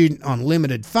a student on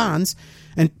limited funds,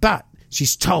 but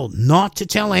she's told not to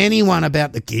tell anyone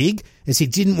about the gig, as he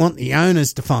didn't want the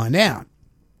owners to find out.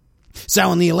 So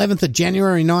on the 11th of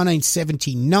January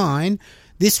 1979,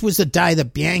 this was the day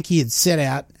that Bianchi had set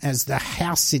out as the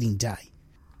house-sitting day.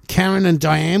 Karen and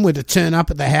Diane were to turn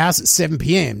up at the house at 7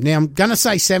 p.m. Now, I'm going to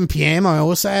say 7 p.m. I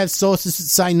also have sources that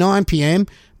say 9 p.m.,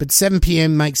 but 7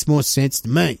 p.m. makes more sense to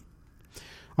me.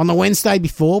 On the Wednesday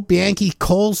before, Bianchi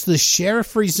calls the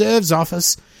Sheriff Reserve's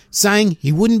office saying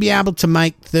he wouldn't be able to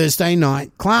make Thursday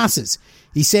night classes.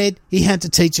 He said he had to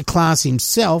teach a class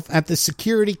himself at the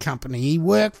security company he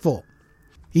worked for.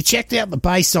 He checked out the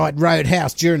Bayside Road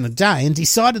house during the day and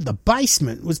decided the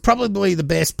basement was probably the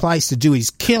best place to do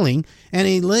his killing, and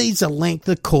he leaves a length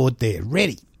of cord there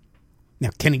ready.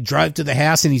 Now, Kenny drove to the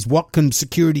house in his Watcombe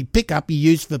security pickup he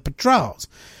used for patrols.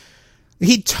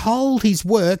 He'd told his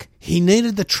work he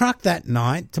needed the truck that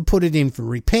night to put it in for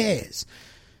repairs.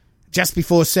 Just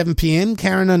before 7 p.m,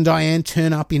 Karen and Diane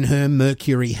turn up in her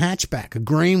Mercury hatchback, a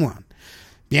green one.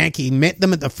 Bianchi met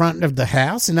them at the front of the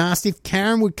house and asked if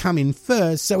Karen would come in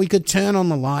first so he could turn on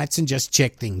the lights and just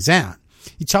check things out.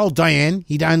 He told Diane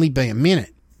he'd only be a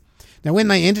minute. Now, when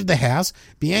they entered the house,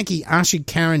 Bianchi ushered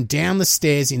Karen down the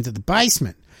stairs into the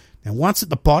basement. Now, once at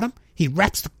the bottom, he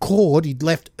wraps the cord he'd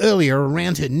left earlier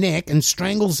around her neck and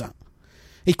strangles her.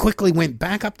 He quickly went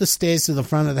back up the stairs to the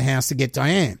front of the house to get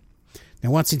Diane.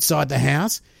 Now, once inside the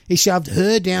house, he shoved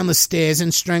her down the stairs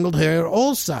and strangled her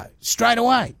also, straight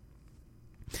away.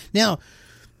 Now,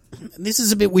 this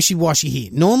is a bit wishy-washy here.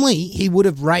 Normally, he would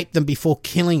have raped them before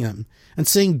killing them, and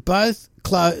seeing both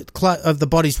of the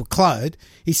bodies were clothed,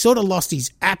 he sort of lost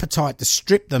his appetite to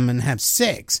strip them and have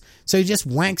sex, so he just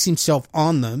wanks himself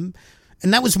on them,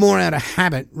 and that was more out of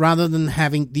habit rather than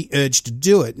having the urge to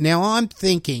do it. Now, I'm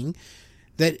thinking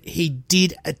that he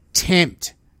did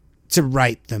attempt to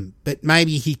rape them, but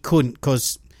maybe he couldn't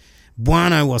because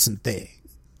Buono wasn't there.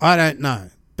 I don't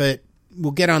know, but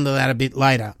we'll get onto that a bit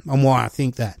later on why I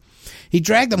think that. He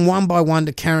dragged them one by one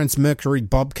to Karen's Mercury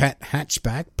Bobcat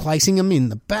hatchback, placing them in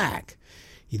the back.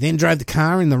 He then drove the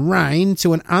car in the rain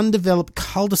to an undeveloped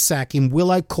cul-de-sac in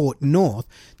Willow Court North.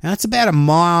 Now, that's about a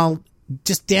mile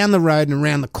just down the road and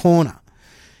around the corner.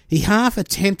 He half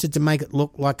attempted to make it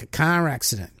look like a car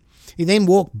accident. He then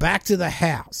walked back to the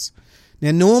house.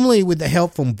 Now, normally with the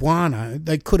help from Buono,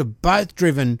 they could have both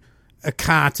driven a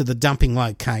car to the dumping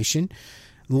location,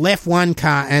 left one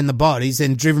car and the bodies,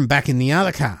 and driven back in the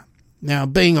other car. Now,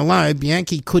 being alone,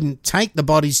 Bianchi couldn't take the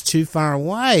bodies too far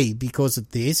away because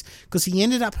of this, because he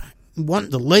ended up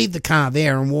wanting to leave the car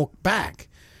there and walk back.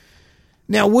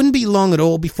 Now, it wouldn't be long at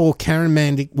all before Karen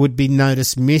Mandic would be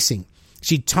noticed missing.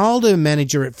 She told her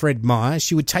manager at Fred Meyer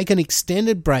she would take an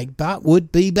extended break but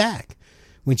would be back.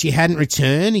 When she hadn't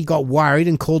returned, he got worried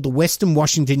and called the Western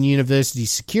Washington University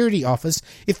security office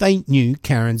if they knew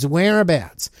Karen's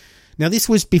whereabouts. Now, this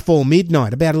was before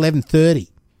midnight, about 11:30.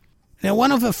 Now,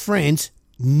 one of her friends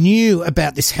knew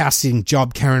about this house-sitting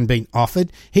job Karen been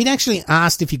offered. He'd actually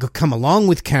asked if he could come along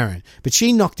with Karen, but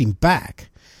she knocked him back.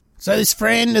 So this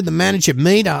friend and the manager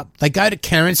meet up. They go to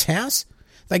Karen's house.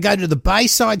 They go to the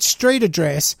Bayside Street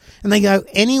address, and they go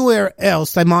anywhere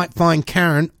else they might find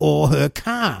Karen or her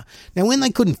car. Now, when they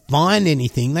couldn't find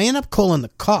anything, they end up calling the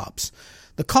cops.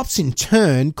 The cops, in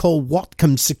turn, call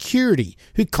Whatcom Security,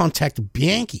 who contacted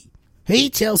Bianchi. He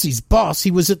tells his boss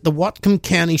he was at the Whatcom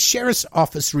County Sheriff's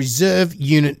Office Reserve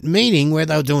Unit meeting where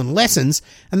they were doing lessons,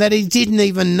 and that he didn't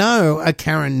even know a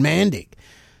Karen Mandic.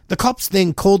 The cops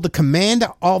then called the commander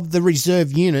of the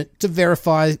reserve unit to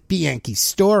verify Bianchi's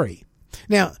story.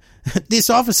 Now, this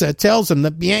officer tells him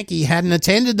that Bianchi hadn't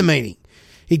attended the meeting.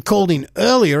 He'd called in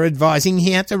earlier advising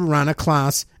he had to run a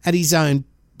class at his own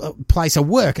place of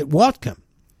work at Whatcom.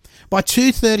 By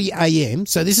 2:30 a.m.,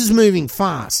 so this is moving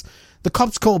fast, the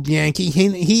cops called Bianchi.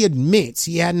 He admits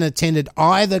he hadn't attended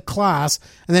either class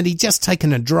and that he'd just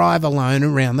taken a drive alone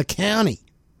around the county.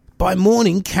 By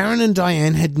morning, Karen and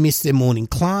Diane had missed their morning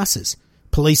classes.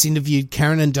 Police interviewed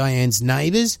Karen and Diane's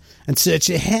neighbours and searched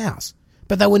their house,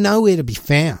 but they were nowhere to be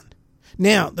found.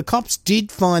 Now, the cops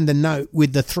did find the note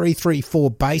with the 334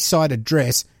 Bayside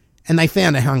address, and they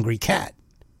found a hungry cat.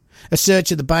 A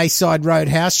search of the Bayside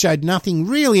Roadhouse showed nothing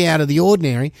really out of the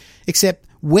ordinary except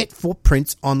wet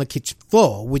footprints on the kitchen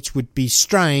floor, which would be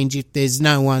strange if there's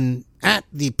no one at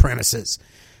the premises.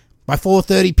 By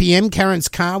 4:30 p.m, Karen's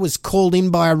car was called in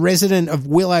by a resident of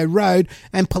Willow Road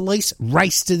and police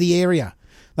raced to the area.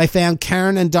 They found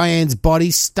Karen and Diane's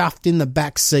bodies stuffed in the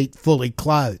back seat, fully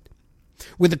clothed.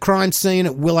 With the crime scene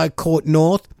at Willow Court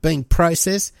North being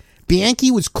processed,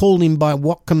 Bianchi was called in by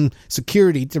Whatcom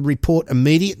Security to report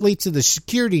immediately to the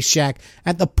security shack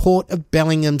at the Port of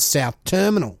Bellingham South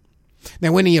Terminal.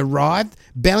 Now, when he arrived,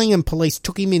 Bellingham police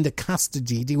took him into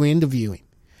custody to interview him.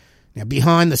 Now,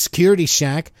 behind the security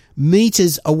shack,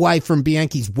 metres away from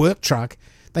Bianchi's work truck,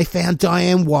 they found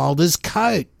Diane Wilder's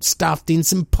coat stuffed in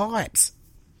some pipes.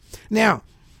 Now,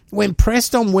 when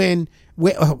pressed on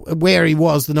where he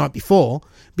was the night before,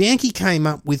 Bianchi came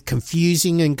up with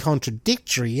confusing and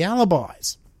contradictory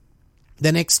alibis.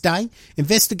 The next day,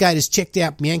 investigators checked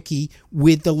out Bianchi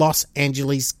with the Los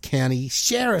Angeles County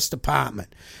Sheriff's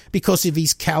Department because of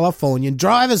his Californian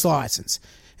driver's license.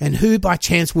 And who by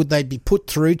chance would they be put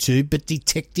through to but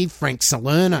Detective Frank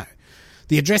Salerno?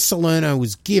 The address Salerno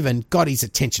was given got his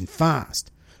attention fast.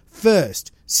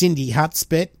 First, Cindy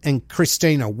Hutspet and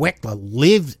Christina Weckler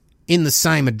lived in the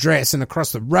same address and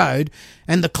across the road,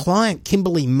 and the client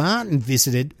Kimberly Martin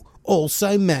visited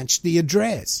also matched the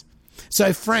address.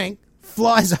 So Frank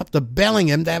flies up to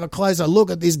Bellingham to have a closer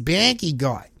look at this Bianchi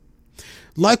guy.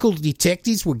 Local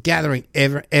detectives were gathering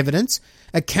evidence.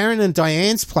 At Karen and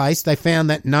Diane's place, they found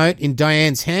that note in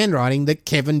Diane's handwriting that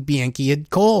Kevin Bianchi had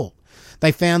called.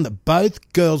 They found that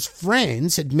both girls'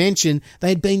 friends had mentioned they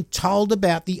had been told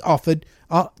about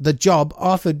the job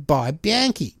offered by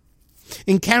Bianchi.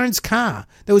 In Karen's car,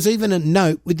 there was even a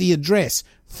note with the address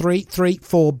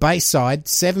 334 Bayside,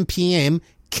 7 p.m,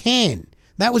 Ken.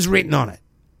 That was written on it.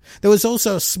 There was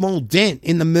also a small dent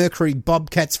in the Mercury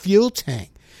Bobcat's fuel tank.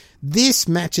 This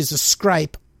matches a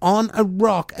scrape on a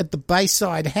rock at the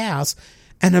Bayside house,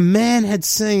 and a man had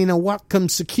seen a Watcom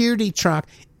security truck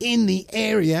in the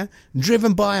area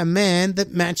driven by a man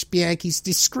that matched Bianchi's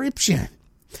description.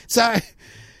 So,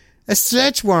 a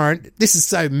search warrant, this is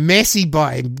so messy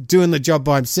by him doing the job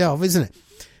by himself, isn't it?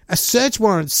 A search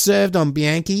warrant served on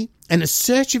Bianchi, and a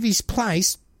search of his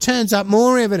place turns up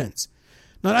more evidence.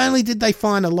 Not only did they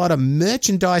find a lot of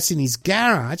merchandise in his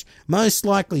garage, most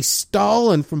likely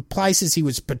stolen from places he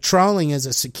was patrolling as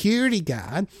a security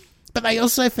guard, but they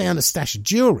also found a stash of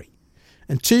jewellery,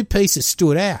 and two pieces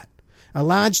stood out. A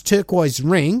large turquoise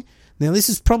ring, now this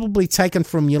is probably taken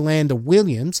from Yolanda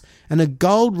Williams, and a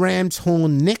gold ram's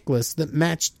horn necklace that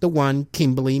matched the one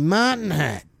Kimberly Martin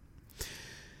had.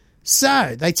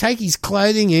 So, they take his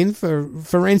clothing in for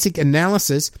forensic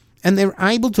analysis, and they're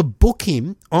able to book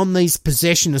him on these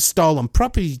possession of stolen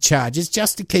property charges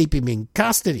just to keep him in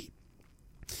custody.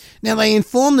 Now, they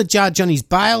informed the judge on his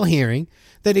bail hearing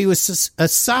that he was a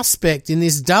suspect in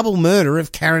this double murder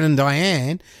of Karen and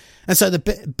Diane, and so the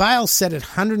bail set at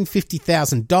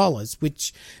 $150,000,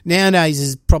 which nowadays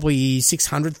is probably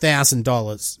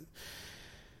 $600,000.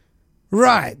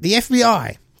 Right, the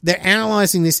FBI, they're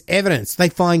analysing this evidence. They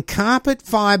find carpet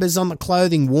fibres on the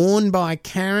clothing worn by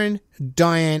Karen,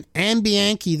 Diane and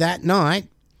Bianchi that night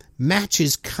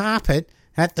matches carpet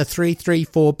at the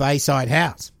 334 Bayside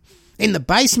house. In the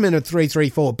basement of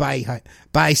 334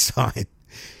 Bayside,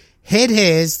 head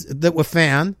hairs that were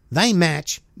found, they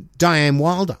match Diane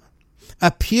Wilder. A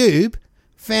pube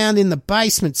found in the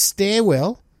basement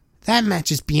stairwell, that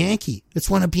matches Bianchi.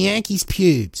 It's one of Bianchi's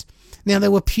pubes. Now,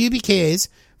 there were pubic hairs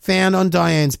found on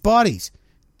Diane's bodies.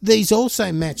 These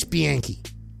also match Bianchi.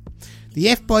 The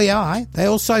FBI, they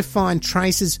also find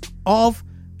traces of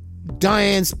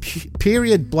Diane's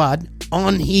period blood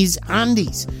on his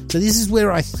undies. So this is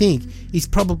where I think he's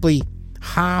probably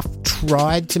half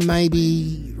tried to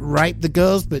maybe rape the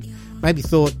girls, but maybe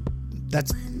thought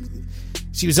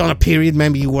she was on a period,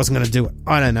 maybe he wasn't going to do it.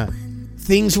 I don't know.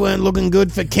 Things weren't looking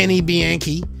good for Kenny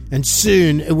Bianchi, and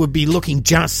soon it would be looking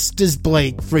just as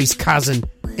bleak for his cousin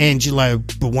Angelo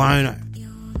Buono.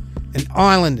 And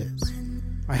Islanders,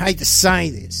 I hate to say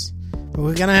this, but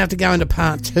we're going to have to go into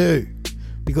part 2,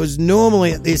 because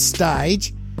normally at this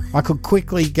stage I could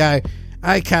quickly go,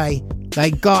 okay,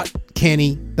 they got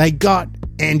Kenny, they got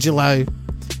Angelo,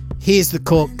 here's the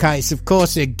court case, of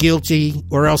course they're guilty,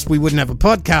 or else we wouldn't have a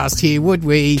podcast here, would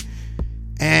we?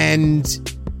 And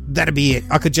that'd be it.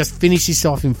 I could just finish this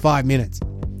off in 5 minutes.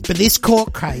 But this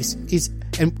court case is,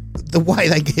 and the way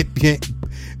they get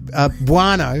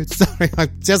Buono, sorry, I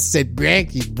just said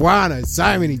Bianchi, Buono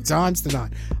so many times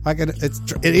tonight.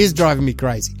 It is driving me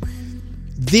crazy.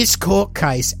 This court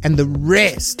case and the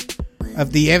rest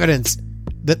of the evidence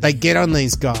that they get on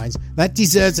these guys, that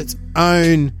deserves its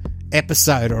own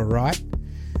episode, all right?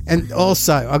 And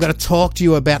also, I've got to talk to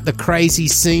you about the crazy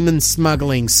semen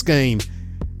smuggling scheme.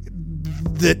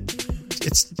 That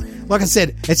it's, like I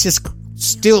said, it's just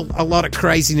still a lot of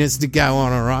craziness to go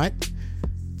on, all right?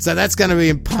 So that's going to be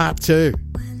in part 2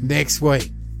 next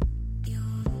week.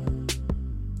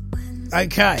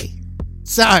 Okay,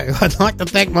 so I'd like to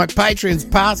thank my patrons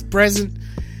past, present,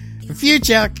 and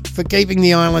future for keeping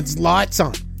the island's lights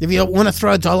on. If you want to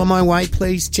throw $1 my way,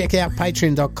 please check out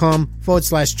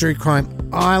patreon.com/True Crime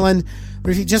Island. Or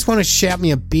if you just want to shout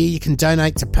me a beer, you can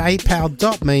donate to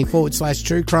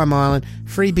paypal.me/True Crime Island.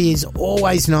 Free beer is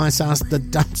always nice after the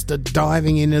dumpster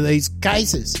diving into these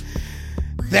cases.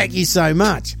 Thank you so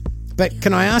much. But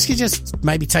can I ask you just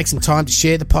maybe take some time to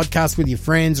share the podcast with your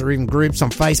friends or even groups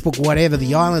on Facebook, whatever.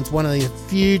 The Island's one of the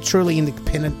few truly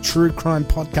independent true crime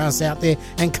podcasts out there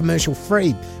and commercial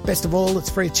free. Best of all, it's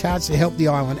free of charge to help the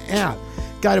island out.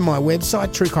 Go to my website,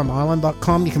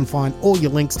 truecrimeisland.com. You can find all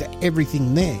your links to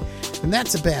everything there. And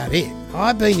that's about it.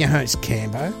 I've been your host,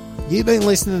 Cambo. You've been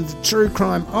listening to True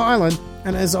Crime Island.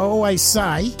 And as I always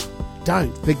say,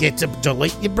 don't forget to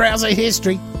delete your browser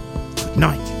history. Good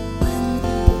night.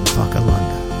 Fuck alive.